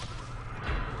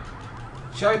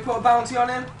 Shall we put a bounty on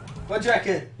him? What do you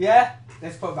reckon? Yeah?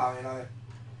 Let's put a bounty on him.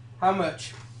 How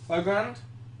much? 5 grand?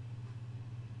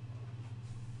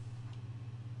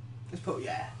 Let's put,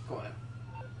 yeah, go on then.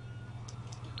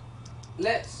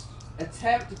 Let's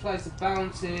attempt to place a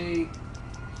bounty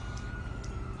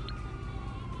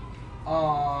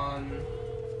on...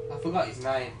 I forgot his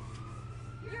name.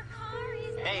 Your car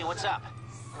is... Hey, what's up?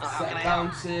 How Set can I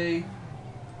help? bounty.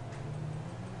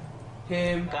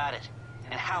 Him. Got it.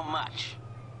 And how much?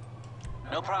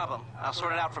 No problem. I'll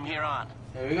sort it out from here on.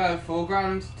 There we go, 4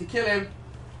 grand to kill him.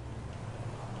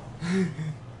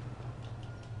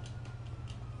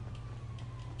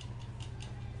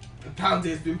 The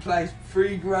bounty has been placed.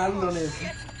 3 grand on him.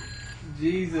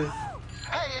 Jesus.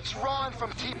 Hey, it's Ron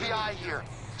from TPI here.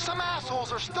 Some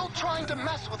assholes are still trying to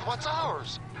mess with what's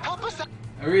ours. Help us out.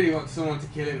 I really want someone to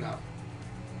kill him now.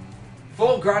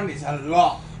 4 grand is a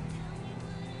lot.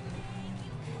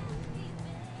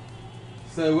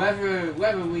 So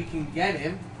whether we can get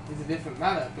him is a different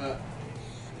matter, but...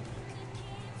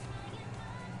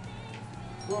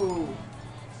 Whoa.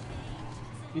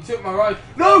 You took my ride.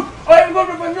 No! I haven't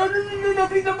got my... No,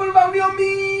 please don't put a bounty on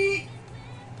me!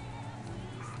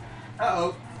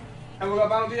 Uh-oh. Haven't got a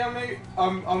bounty on me?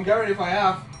 I'm going if I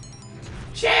have.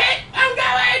 Shit! I'm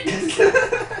going!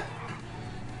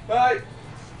 Right.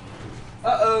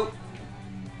 Uh-oh.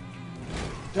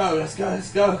 Go, let's go,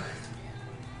 let's go.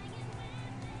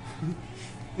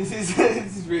 This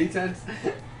is really tense.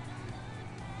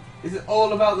 This is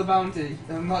all about the bounty.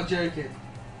 I'm not joking.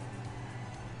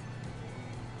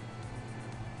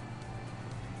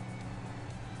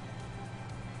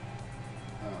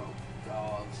 Oh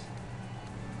God.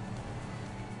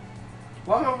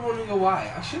 Why am I running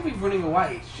away? I shouldn't be running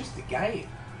away. It's just a game.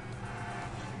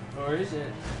 Or is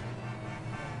it?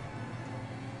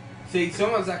 See,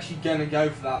 someone's actually gonna go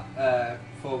for that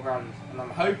 4 grand, and I'm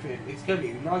hoping it's gonna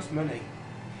be nice money.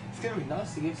 It's gonna be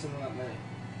nice to give someone that money.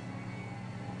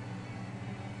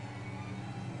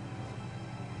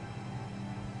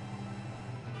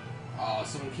 Oh,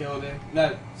 someone killed him.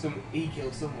 No, he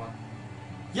killed someone.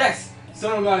 Yes!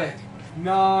 Someone got it.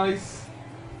 Nice.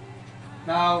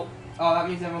 Now, oh, that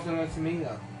means everyone's gonna go to me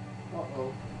though.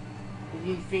 Uh-oh. I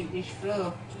didn't think this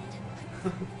through.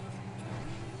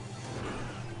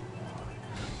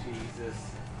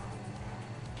 Jesus.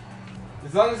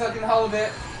 As long as I can hold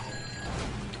it.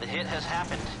 The hit has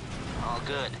happened. All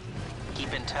good.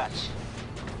 Keep in touch.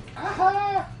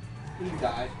 Aha! He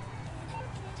died.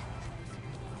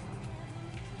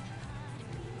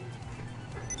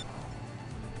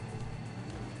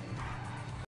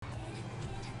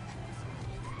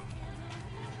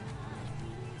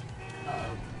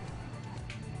 Uh-oh.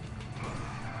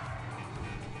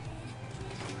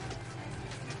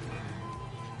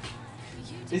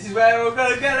 This is where we're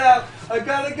gonna get out. I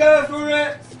gotta go for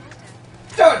it.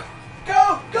 Do it.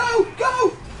 Go, go,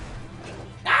 go.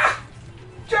 Ah!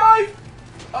 Drive.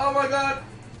 Oh my God.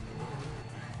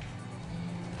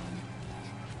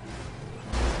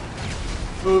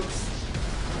 Oops.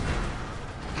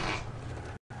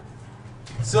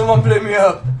 Someone blew me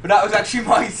up, but that was actually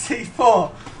my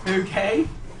C4. Okay.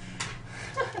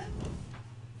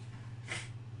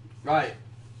 Right.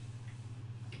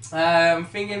 I'm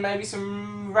thinking maybe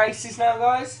some races now,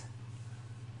 guys.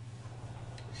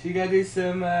 Should we go do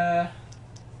some, what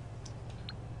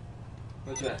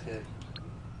do you reckon?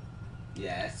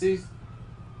 Yeah,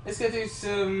 let's go do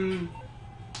some,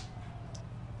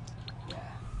 yeah,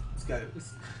 let's go,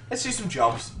 let's do some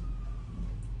jobs.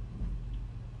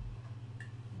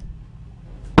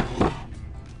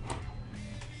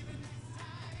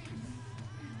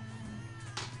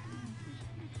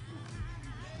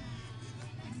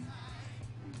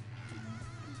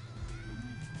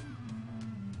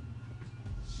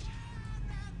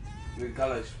 We've got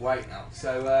to just wait now.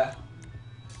 So,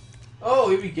 oh,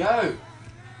 here we go.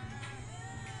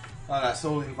 Oh, that's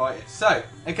all invited. So,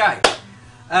 okay.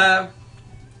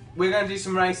 We're going to do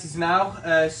some races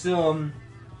now. Some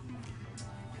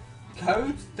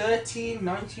code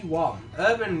 1391.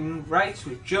 Urban race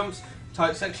with jumps,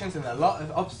 tight sections, and a lot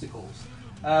of obstacles.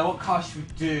 What car should we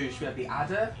do? Should we have the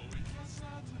Adder?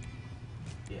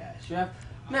 Should have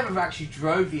never actually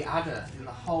drove the adder in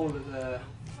the whole of the.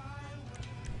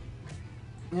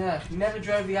 Yeah, never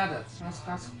drove the adder.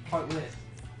 That's quite weird.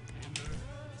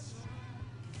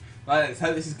 Right, let's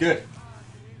hope this is good.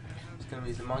 Just gonna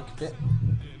move the mic a bit.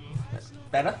 That's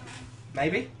better,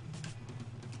 maybe.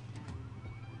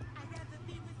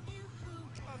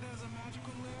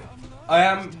 I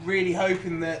am really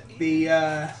hoping that the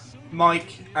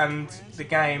mic and the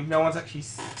game, no one's actually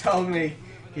told me,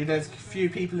 there's a few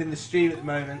people in the stream at the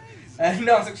moment,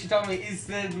 no one's actually told me, is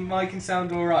the mic and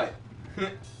sound alright?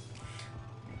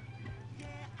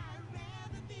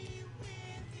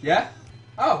 Yeah?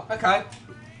 Oh, okay.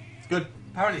 It's good.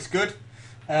 Apparently it's good.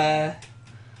 Apparently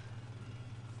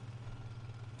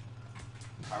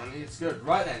it's good.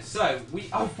 Right then, so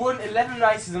I've won 11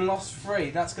 races and lost 3.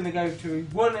 That's going to go to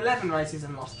won 11 races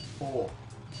and lost 4.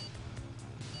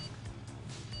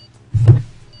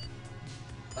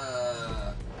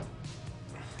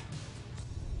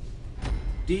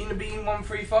 Dina Bean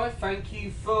 135, thank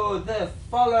you for the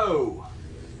follow.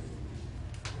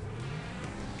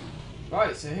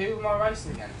 Right, so who am I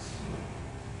racing against?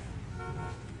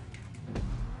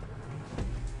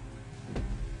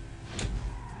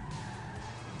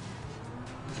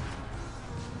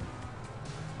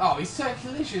 Oh, he's turning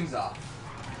collisions off.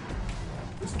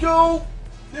 Let's go!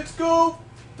 Let's go!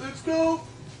 Let's go!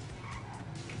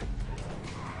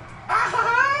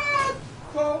 Ah!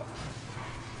 Well.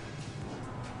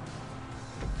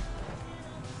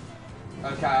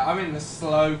 Okay, I'm in the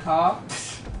slow car.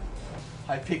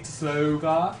 I picked a slow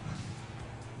car.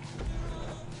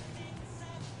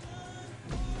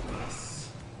 Yes.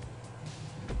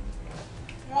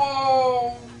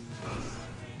 Whoa!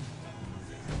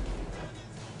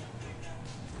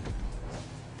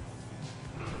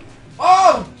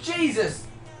 Oh, Jesus!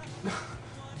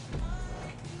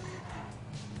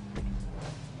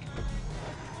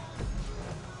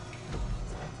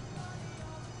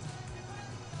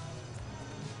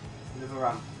 Never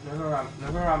ramp, never ramp,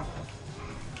 never ramp.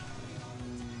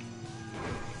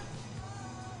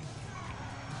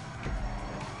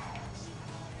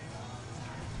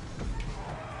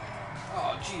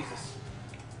 Oh, Jesus.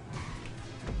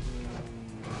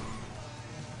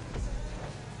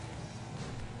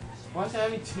 Why is there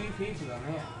only 2 people on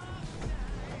here?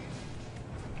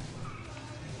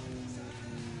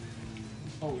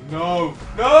 Oh no!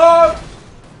 No!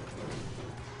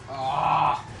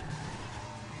 Ah!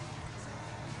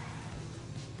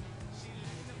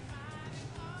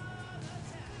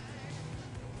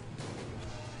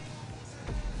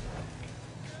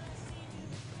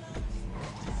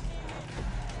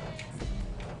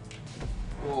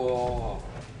 Oh!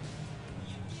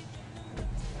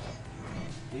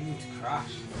 Needing to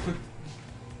crash.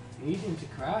 Needing to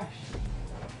crash.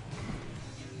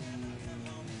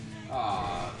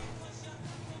 Ah.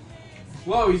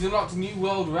 Whoa, he's unlocked a new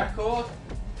world record.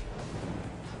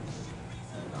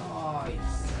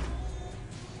 Nice.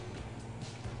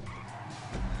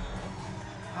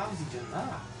 How has he done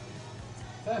that?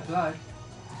 Fair play.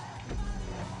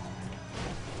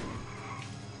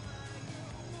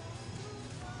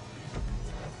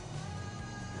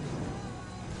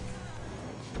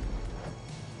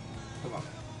 Come on.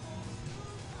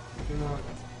 Come on.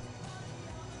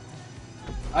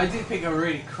 I did pick a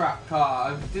really crap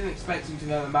car. I didn't expect him to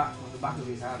go the back with the back of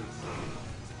his hands.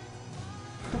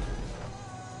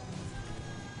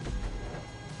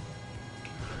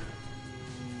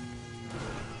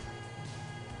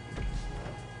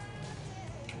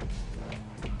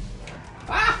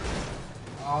 Ah!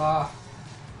 Ah!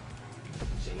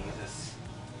 Jesus.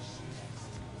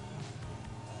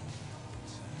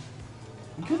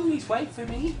 You could at least wait for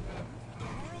me.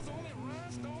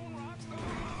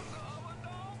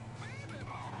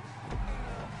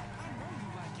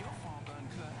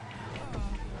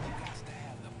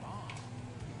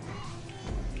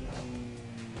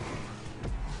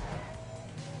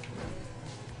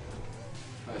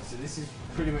 So this is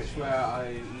pretty much where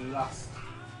I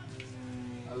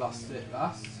lost it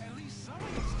last.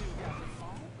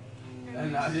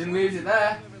 And I didn't lose it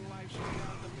there.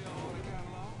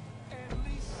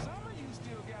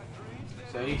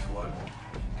 So he's won.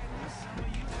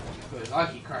 But I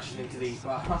keep crashing into these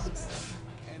bars.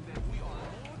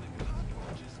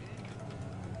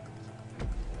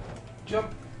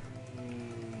 Jump.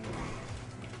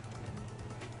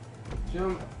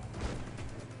 Jump.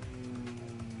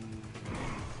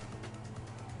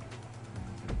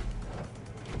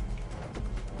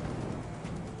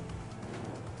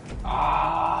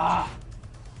 Ah!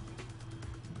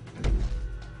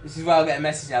 This is where I'll get a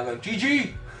message now going,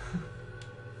 GG!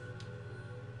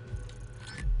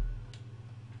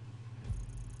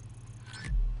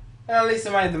 And at least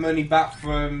I made the money back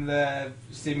from the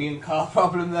Simeon car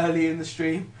problem earlier in the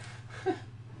stream.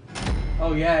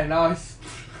 Oh yeah, nice.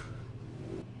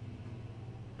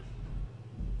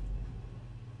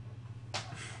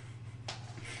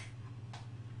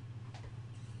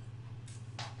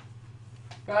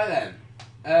 Right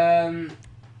then,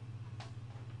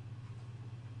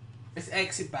 let's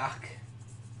exit back.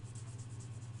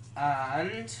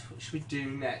 And what should we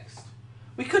do next?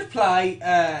 We could play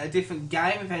a different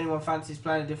game if anyone fancies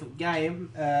playing a different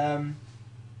game.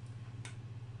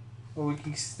 Or we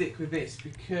can stick with this,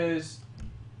 because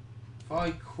if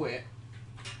I quit,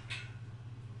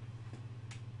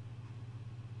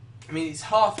 I mean it's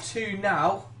 2:30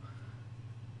 now.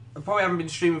 I probably haven't been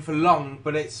streaming for long,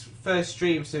 but it's first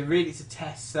stream, so really it's a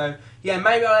test. So yeah,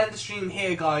 maybe I'll end the stream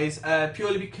here, guys,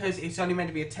 purely because it's only meant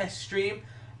to be a test stream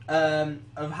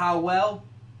of how well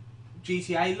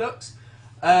GTA looks.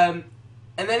 And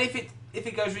then if it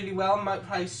goes really well, I might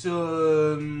play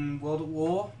some World at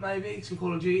War, maybe some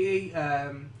Call of Duty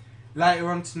later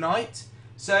on tonight.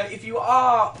 So if you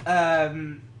are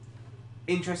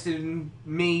interested in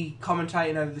me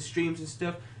commentating over the streams and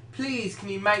stuff, please can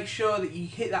you make sure that you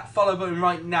hit that follow button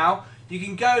right now. You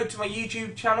can go to my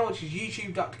YouTube channel, which is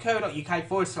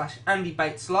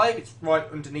youtube.co.uk/AndyBatesLive. It's right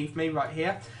underneath me, right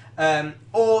here.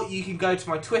 Or you can go to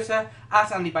my Twitter,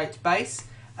 @AndyBatesBase.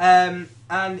 And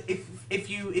if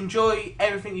you enjoy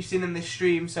everything you've seen in this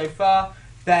stream so far,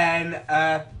 then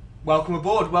welcome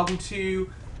aboard. Welcome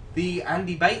to the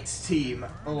Andy Bates team,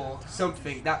 or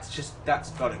something.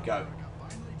 That's gotta go.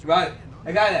 Right,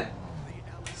 okay then.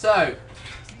 So,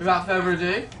 without further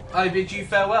ado, I bid you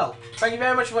farewell. Thank you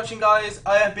very much for watching, guys.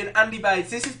 I have been Andy Bates.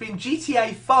 This has been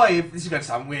GTA 5. This is going to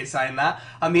sound weird saying that.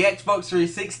 On the Xbox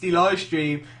 360 live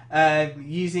stream,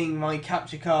 using my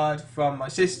capture card from my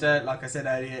sister, like I said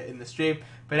earlier in the stream.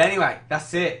 But anyway,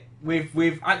 that's it.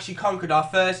 We've actually conquered our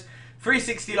first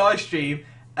 360 live stream.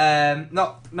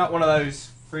 Not one of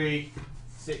those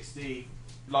 360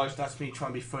 lives. That's me trying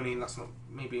to be funny, and that's not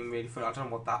me being really funny. I don't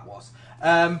know what that was.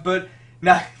 But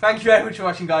no, thank you very much for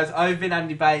watching, guys. I've been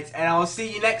Andy Bates, and I'll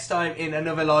see you next time in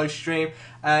another live stream.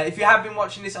 If you have been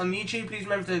watching this on YouTube, please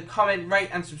remember to comment, rate,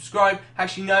 and subscribe.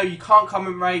 Actually, no, you can't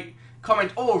comment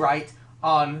or rate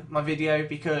on my video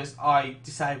because I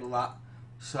disable that.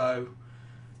 So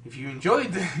if you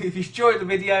enjoyed the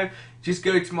video, just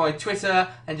go to my Twitter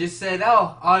and just say,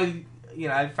 oh, I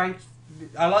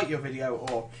like your video,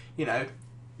 or if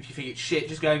you think it's shit,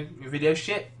 just go, your video's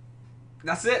shit.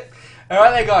 That's it.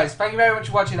 Alright then, guys, thank you very much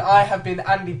for watching. I have been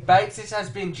Andy Bates. This has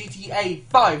been GTA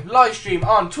 5 live stream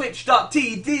on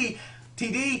twitch.tv.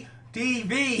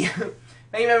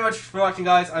 Thank you very much for watching,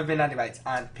 guys. I've been Andy Bates,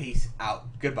 and peace out.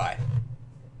 Goodbye.